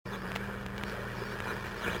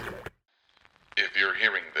you're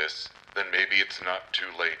hearing this, then maybe it's not too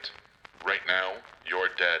late. Right now, you're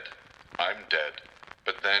dead. I'm dead.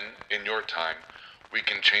 But then, in your time, we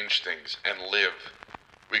can change things and live.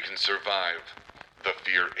 We can survive the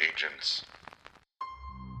Fear Agents.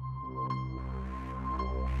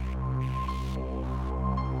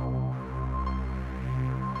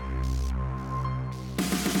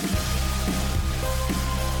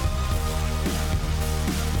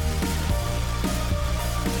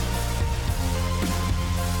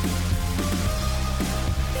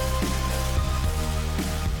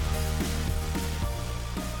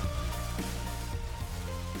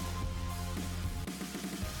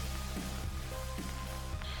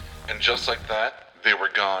 And just like that, they were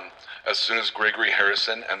gone. As soon as Gregory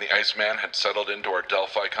Harrison and the Iceman had settled into our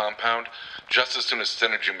Delphi compound, just as soon as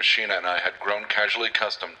Synergy Machina and I had grown casually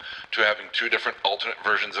accustomed to having two different alternate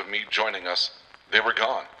versions of me joining us, they were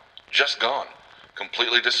gone. Just gone.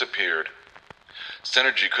 Completely disappeared.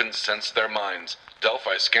 Synergy couldn't sense their minds,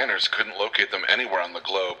 Delphi scanners couldn't locate them anywhere on the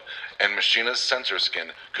globe, and Machina's sensor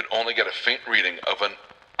skin could only get a faint reading of an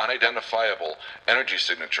unidentifiable energy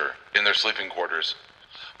signature in their sleeping quarters.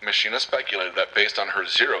 Machina speculated that based on her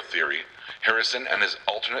zero theory, Harrison and his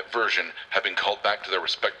alternate version had been called back to their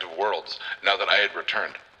respective worlds now that I had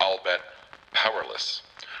returned, I'll bet, powerless.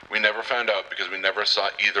 We never found out because we never saw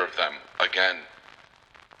either of them again.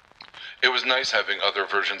 It was nice having other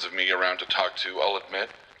versions of me around to talk to, I'll admit.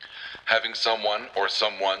 Having someone or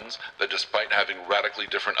someones that, despite having radically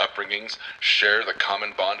different upbringings, share the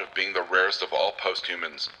common bond of being the rarest of all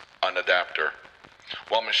posthumans, an adapter.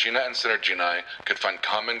 While Machina and Synergy and I could find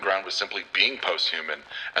common ground with simply being posthuman,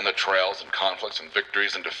 and the trials and conflicts and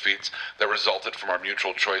victories and defeats that resulted from our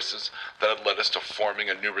mutual choices that had led us to forming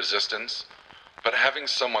a new resistance, but having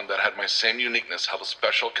someone that had my same uniqueness held a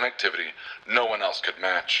special connectivity no one else could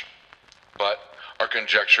match. But our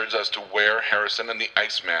conjectures as to where Harrison and the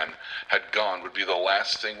Iceman had gone would be the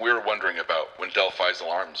last thing we were wondering about when Delphi's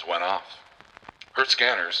alarms went off. Her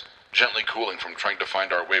scanners, gently cooling from trying to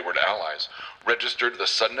find our wayward allies, registered the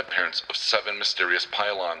sudden appearance of 7 mysterious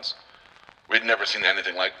pylons. We'd never seen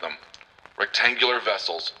anything like them. Rectangular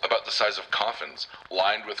vessels, about the size of coffins,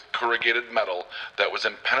 lined with corrugated metal that was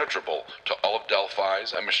impenetrable to all of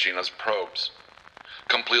Delphi's and Machina's probes.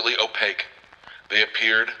 Completely opaque. They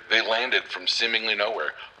landed from seemingly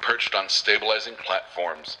nowhere, perched on stabilizing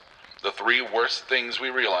platforms. The 3 worst things we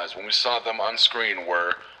realized when we saw them on screen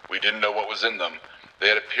were, we didn't know what was in them, they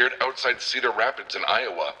had appeared outside Cedar Rapids in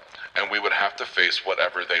Iowa, and we would have to face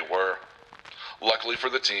whatever they were. Luckily for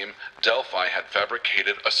the team, Delphi had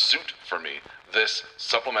fabricated a suit for me. This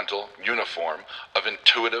supplemental uniform of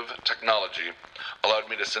intuitive technology allowed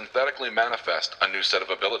me to synthetically manifest a new set of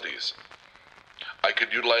abilities. I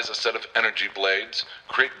could utilize a set of energy blades,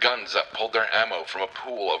 create guns that pulled their ammo from a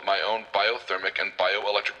pool of my own biothermic and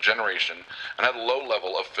bioelectric generation, and had a low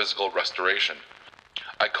level of physical restoration.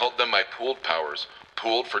 I called them my pooled powers,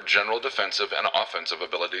 pooled for general defensive and offensive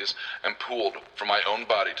abilities, and pooled for my own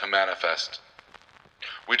body to manifest.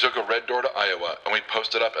 We took a red door to Iowa, and we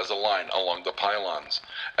posted up as a line along the pylons.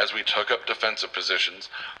 As we took up defensive positions,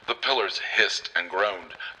 the pillars hissed and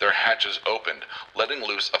groaned, their hatches opened, letting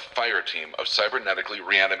loose a fire team of cybernetically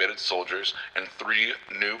reanimated soldiers and 3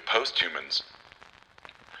 new posthumans.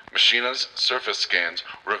 Machina's surface scans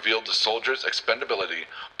revealed the soldiers' expendability,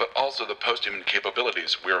 but also the posthuman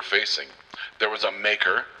capabilities we were facing. There was a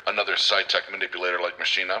Maker, another psi-tech manipulator like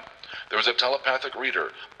Machina. There was a telepathic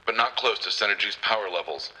reader, but not close to Synergy's power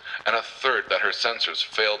levels, and a third that her sensors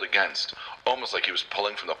failed against, almost like he was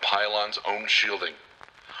pulling from the pylon's own shielding.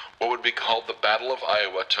 What would be called the Battle of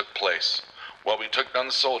Iowa took place. While we took down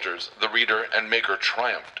the soldiers, the reader and Maker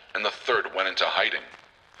triumphed, and the third went into hiding.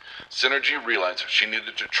 Synergy realized she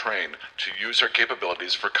needed to train to use her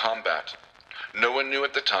capabilities for combat. No one knew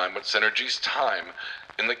at the time what Synergy's time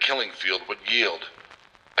in the killing field would yield,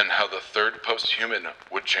 and how the third posthuman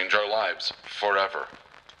would change our lives forever.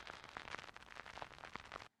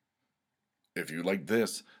 If you like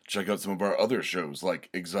this, check out some of our other shows like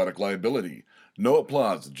Exotic Liability, No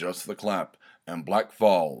Applause, Just the Clap, and Black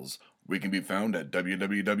Falls. We can be found at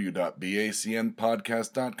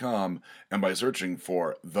www.bacnpodcast.com and by searching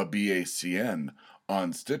for The BACN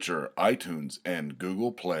on Stitcher, iTunes, and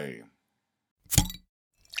Google Play.